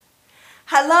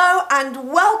Hello and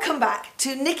welcome back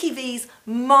to Nikki V's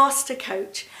Master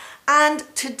Coach. And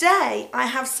today I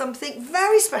have something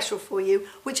very special for you,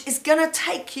 which is going to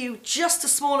take you just a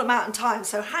small amount of time.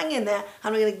 So hang in there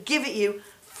and I'm going to give it you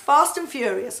fast and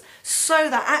furious so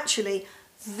that actually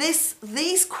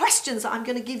these questions that I'm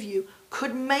going to give you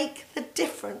could make the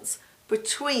difference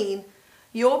between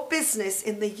your business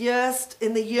in the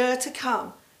year to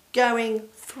come going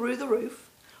through the roof,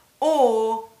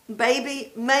 or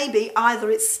maybe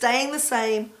either it's staying the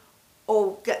same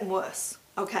or getting worse.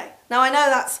 Okay, now I know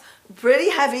that's a pretty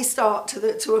heavy start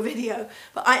to a video,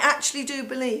 but I actually do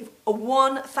believe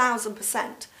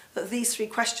 1000% that these three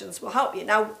questions will help you.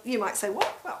 Now you might say,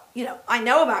 what? Well, you know, I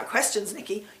know about questions,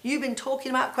 Nikki. You've been talking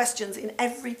about questions in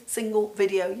every single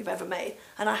video you've ever made,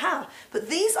 and I have. But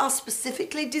these are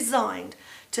specifically designed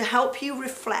to help you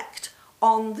reflect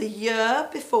on the year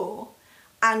before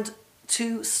and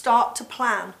to start to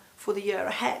plan for the year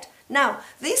ahead. Now,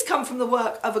 these come from the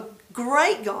work of a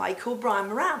great guy called Brian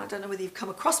Moran. I don't know whether you've come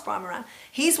across Brian Moran.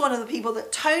 He's one of the people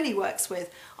that Tony works with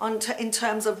in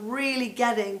terms of really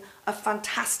getting a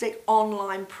fantastic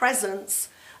online presence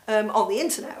on the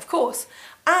internet, of course.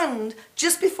 And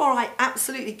just before I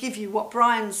absolutely give you what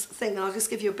Brian's thing, I'll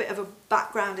just give you a bit of a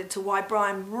background into why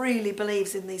Brian really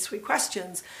believes in these three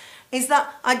questions, is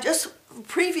that I just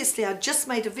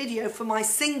made a video for my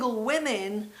single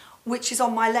women, which is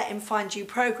on my Let Him Find You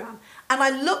program. And I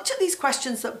looked at these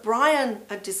questions that Brian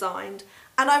had designed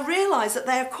and I realized that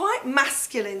they're quite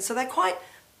masculine. So they're quite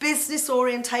business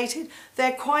orientated.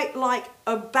 They're quite like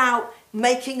about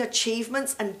making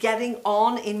achievements and getting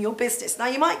on in your business. Now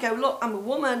you might go, look, I'm a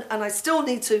woman and I still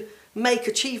need to make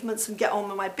achievements and get on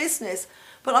with my business.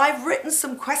 But I've written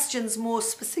some questions more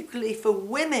specifically for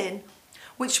women,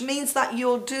 which means that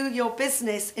you'll do your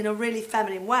business in a really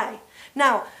feminine way.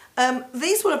 Now,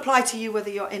 these will apply to you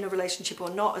whether you're in a relationship or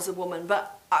not as a woman,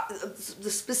 but the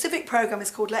specific program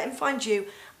is called Let Him Find You,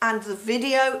 and the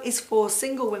video is for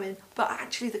single women, but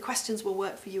actually the questions will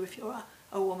work for you if you're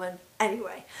a woman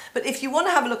anyway. But if you want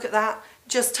to have a look at that,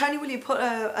 just Tony, will you put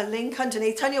a link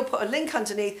underneath? Tony will put a link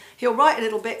underneath. He'll write a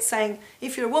little bit saying,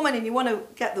 if you're a woman and you want to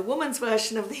get the woman's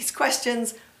version of these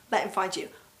questions, Let Him Find You.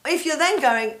 If you're then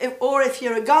going, or if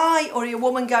you're a guy or you're a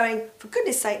woman going, for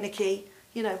goodness sake, Nikki,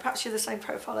 you know, perhaps you're the same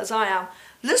profile as I am,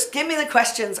 just give me the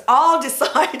questions. I'll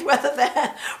decide whether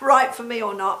they're right for me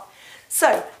or not.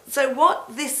 So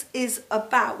what this is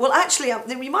about, well, actually,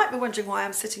 you might be wondering why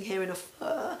I'm sitting here in a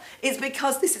fur. It's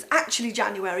because this is actually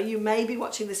January. You may be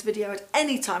watching this video at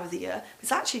any time of the year.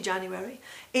 It's actually January.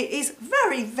 It is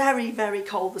very, very, very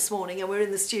cold this morning and we're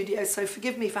in the studio, so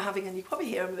forgive me for having, and you probably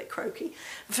hear I'm a bit croaky,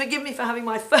 forgive me for having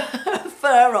my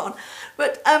fur on.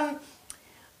 But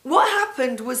what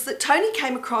happened was that Tony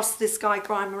came across this guy,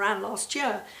 Brian Moran, last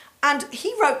year, and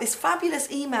he wrote this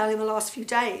fabulous email in the last few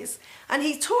days, and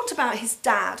he talked about his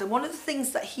dad, and one of the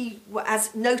things that he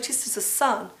noticed as a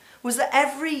son was that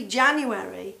every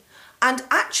January, and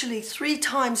actually 3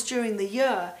 times during the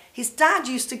year, his dad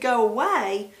used to go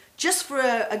away just for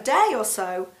a day or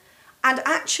so and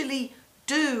actually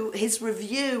do his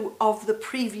review of the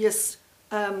previous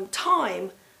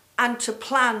time and to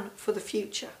plan for the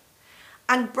future.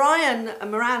 And Brian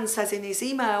Moran says in his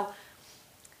email,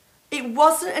 it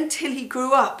wasn't until he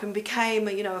grew up and became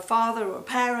a father or a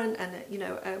parent and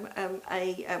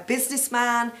a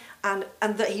businessman and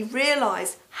that he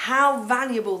realized how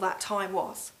valuable that time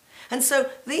was. And so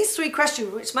these 3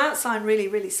 questions, which might sound really,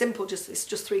 really simple, it's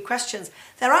just 3 questions,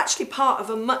 they're actually part of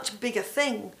a much bigger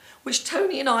thing, which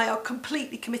Tony and I are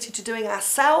completely committed to doing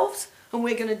ourselves, and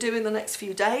we're going to do in the next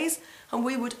few days, and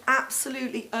we would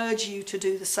absolutely urge you to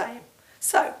do the same.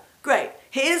 So, great.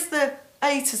 Here's the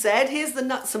A to Z, here's the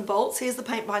nuts and bolts, here's the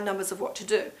paint by numbers of what to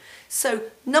do. So,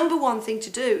 number 1 thing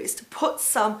to do is to put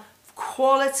some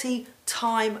quality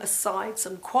time aside,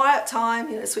 some quiet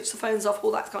time, switch the phones off,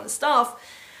 all that kind of stuff,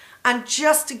 and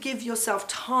just to give yourself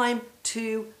time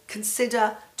to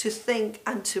consider, to think,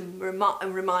 and to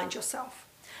remind yourself.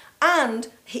 And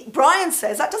Brian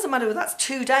says that doesn't matter whether that's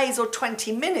 2 days or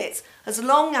 20 minutes, as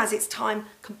long as it's time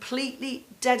completely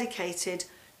dedicated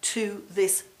to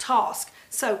this task.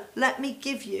 So let me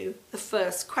give you the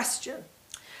first question.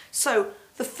 So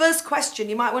the first question,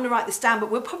 you might want to write this down, but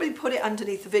we'll probably put it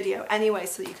underneath the video anyway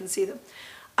so that you can see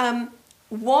them.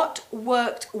 What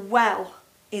worked well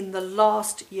in the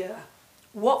last year?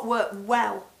 What worked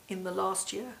well in the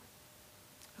last year?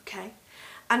 Okay.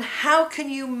 And how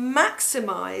can you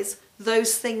maximize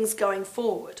those things going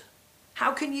forward?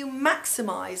 How can you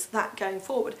maximize that going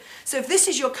forward? So if this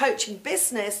is your coaching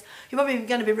business, you're probably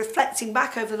going to be reflecting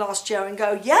back over the last year and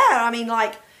go, yeah, I mean,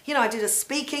 like, I did a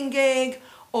speaking gig,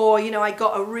 or, you know, I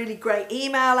got a really great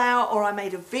email out, or I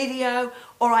made a video,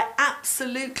 or I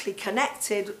absolutely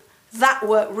connected. That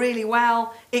worked really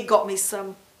well. It got me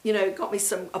some, you know, got me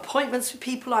some appointments with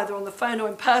people either on the phone or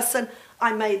in person.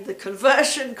 I made the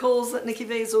conversion calls that Nikki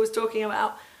V is always talking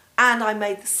about, and I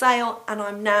made the sale, and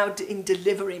I'm now in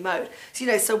delivery mode. So,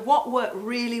 you know, so what worked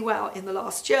really well in the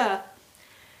last year?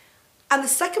 And the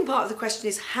second part of the question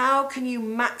is, how can you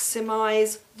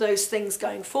maximize those things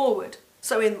going forward?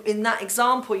 So in that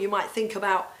example, you might think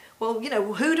about, well, you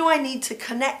know, who do I need to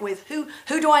connect with? Who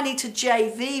do I need to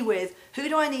JV with? Who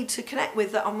do I need to connect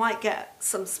with that I might get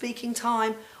some speaking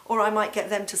time, or I might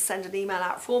get them to send an email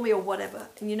out for me or whatever?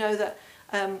 And you know that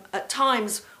at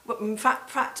times, in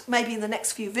fact, maybe in the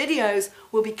next few videos,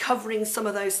 we'll be covering some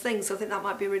of those things. So I think that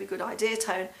might be a really good idea,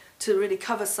 Tone, to really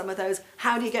cover some of those.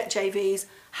 How do you get JVs?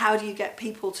 How do you get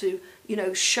people to, you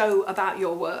know, show about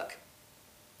your work?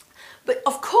 But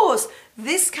of course,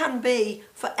 this can be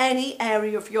for any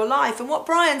area of your life. And what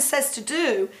Brian says to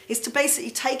do is to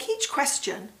basically take each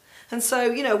question. And so,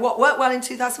 you know, what worked well in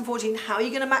 2014, how are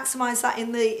you going to maximize that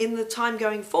in the time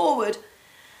going forward?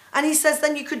 And he says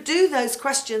then you could do that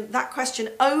question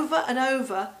over and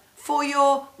over for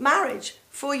your marriage,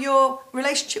 for your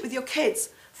relationship with your kids,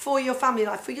 for your family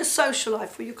life, for your social life,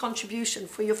 for your contribution,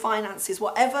 for your finances,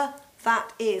 whatever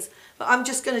that is. But I'm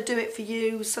just going to do it for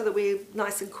you so that we're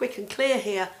nice and quick and clear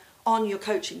here on your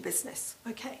coaching business.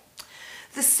 Okay.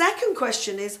 The second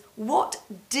question is, what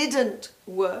didn't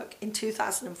work in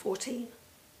 2014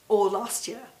 or last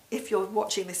year, if you're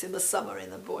watching this in the summer in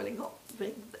the boiling hot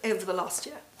over the last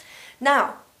year?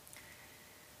 Now,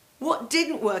 what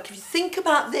didn't work, if you think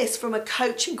about this from a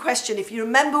coaching question, if you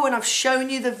remember when I've shown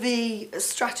you the V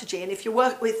strategy, and if you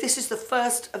work with, this is the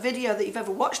first video that you've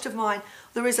ever watched of mine,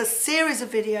 there is a series of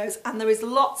videos and there is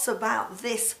lots about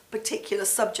this particular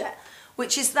subject,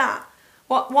 which is that,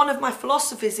 what one of my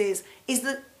philosophies is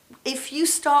that if you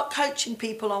start coaching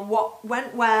people on what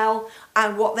went well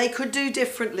and what they could do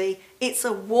differently, it's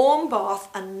a warm bath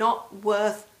and not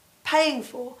worth paying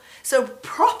for. So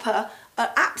proper, an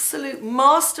absolute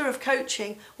master of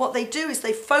coaching, what they do is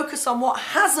they focus on what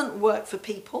hasn't worked for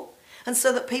people, and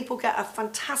so that people get a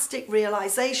fantastic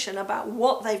realization about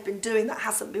what they've been doing that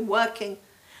hasn't been working,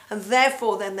 and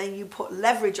therefore then you put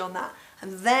leverage on that,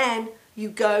 and then you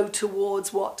go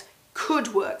towards what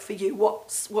could work for you,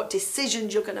 what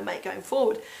decisions you're going to make going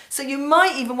forward. So you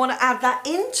might even want to add that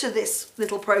into this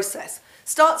little process.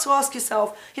 Start to ask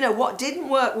yourself, you know, what didn't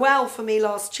work well for me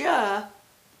last year?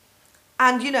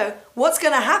 And, you know, what's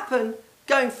going to happen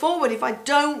going forward if I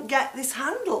don't get this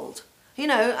handled? You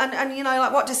know, and you know,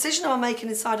 like, what decision am I making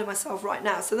inside of myself right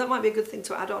now? So that might be a good thing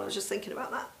to add on. I was just thinking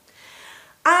about that.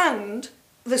 And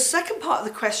the second part of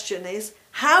the question is,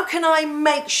 how can I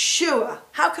make sure,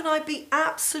 how can I be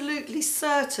absolutely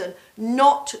certain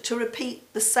not to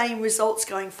repeat the same results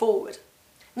going forwad?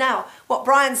 Now, what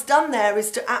Brian's done there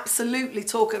is to absolutely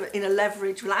talk in a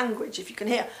leverage language, if you can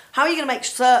hear. How are you going to make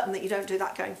certain that you don't do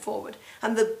that going forward?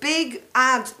 And the big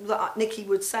ad that Nikki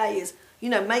would say is, you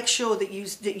know, make sure that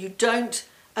you don't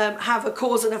have a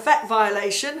cause and effect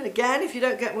violation. And again, if you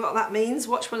don't get what that means,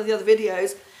 watch one of the other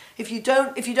videos. If you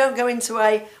don't go into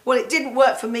well, it didn't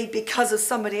work for me because of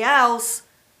somebody else.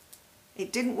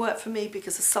 It didn't work for me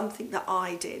because of something that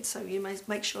I did. So you must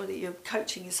make sure that you're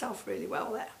coaching yourself really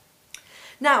well there.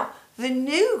 Now,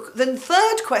 the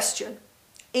third question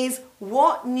is,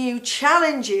 what new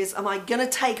challenges am I going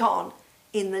to take on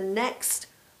in the next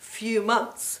few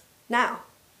months? Now,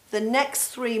 the next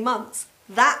 3 months,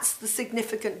 that's the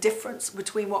significant difference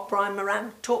between what Brian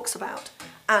Moran talks about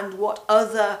and what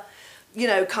other, you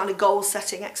know, kind of goal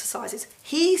setting exercises.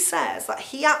 He says that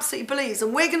he absolutely believes,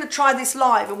 and we're going to try this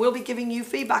live and we'll be giving you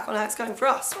feedback on how it's going for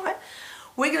us, right?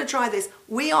 We're going to try this.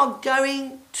 We are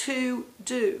going to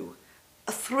do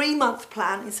a 3-month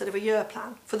plan instead of a year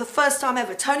plan for the first time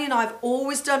ever. Tony and I have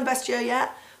always done Best Year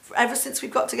Yet ever since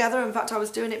we've got together. In fact, I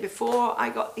was doing it before I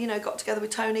got together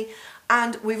with Tony,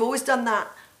 and we've always done that.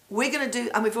 We're going to do,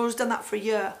 and we've always done that for a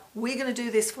year. We're going to do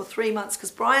this for 3 months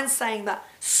because Brian's saying that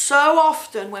so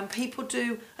often when people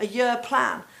do a year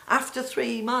plan, after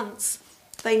 3 months,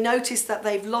 they notice that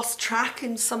they've lost track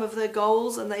in some of their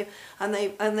goals, and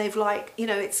they've like, you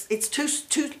know, it's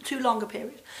too long a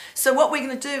period. So what we're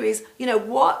going to do is, you know,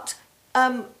 what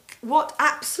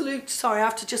absolute, sorry, I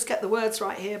have to just get the words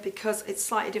right here because it's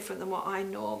slightly different than what I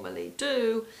normally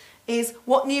do, is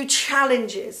what new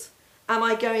challenges am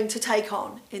I going to take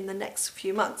on in the next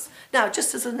few months? Now,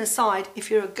 just as an aside, if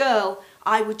you're a girl,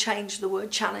 I would change the word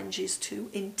challenges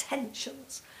to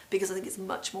intentions, because I think it's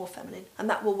much more feminine, and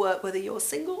that will work whether you're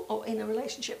single or in a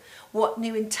relationship. What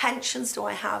new intentions do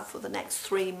I have for the next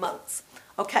 3 months?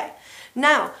 Okay,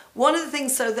 now one of the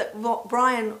things that what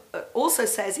Brian also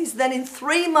says is then in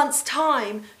 3 months'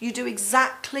 time you do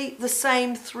exactly the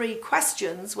same 3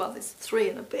 questions. Well, there's 3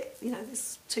 and a bit, you know,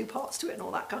 there's 2 parts to it and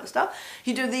all that kind of stuff.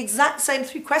 You do the exact same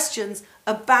 3 questions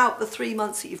about the 3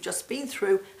 months that you've just been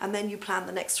through, and then you plan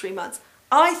the next 3 months.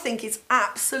 I think it's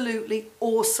absolutely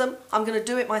awesome. I'm going to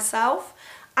do it myself,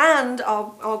 and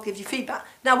I'll give you feedback.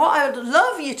 Now, what I would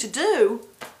love you to do,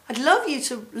 I'd love you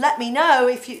to let me know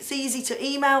if it's easy to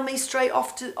email me straight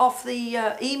off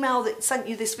the email that sent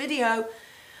you this video,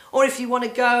 or if you want to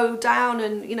go down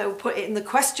and, you know, put it in the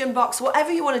question box,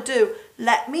 whatever you want to do,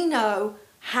 let me know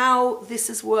how this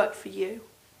has worked for you.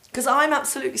 Because I'm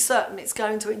absolutely certain it's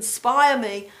going to inspire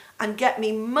me and get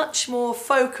me much more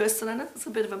focused, and I know that's a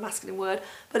bit of a masculine word,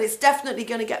 but it's definitely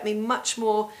going to get me much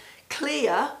more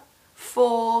clear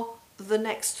for the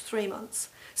next 3 months.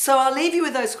 So I'll leave you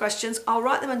with those questions. I'll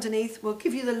write them underneath. We'll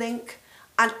give you the link,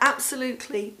 and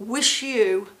absolutely wish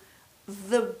you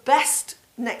the best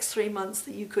next 3 months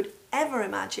that you could ever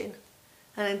imagine.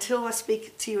 And until I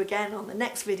speak to you again on the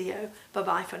next video,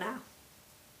 bye-bye for now.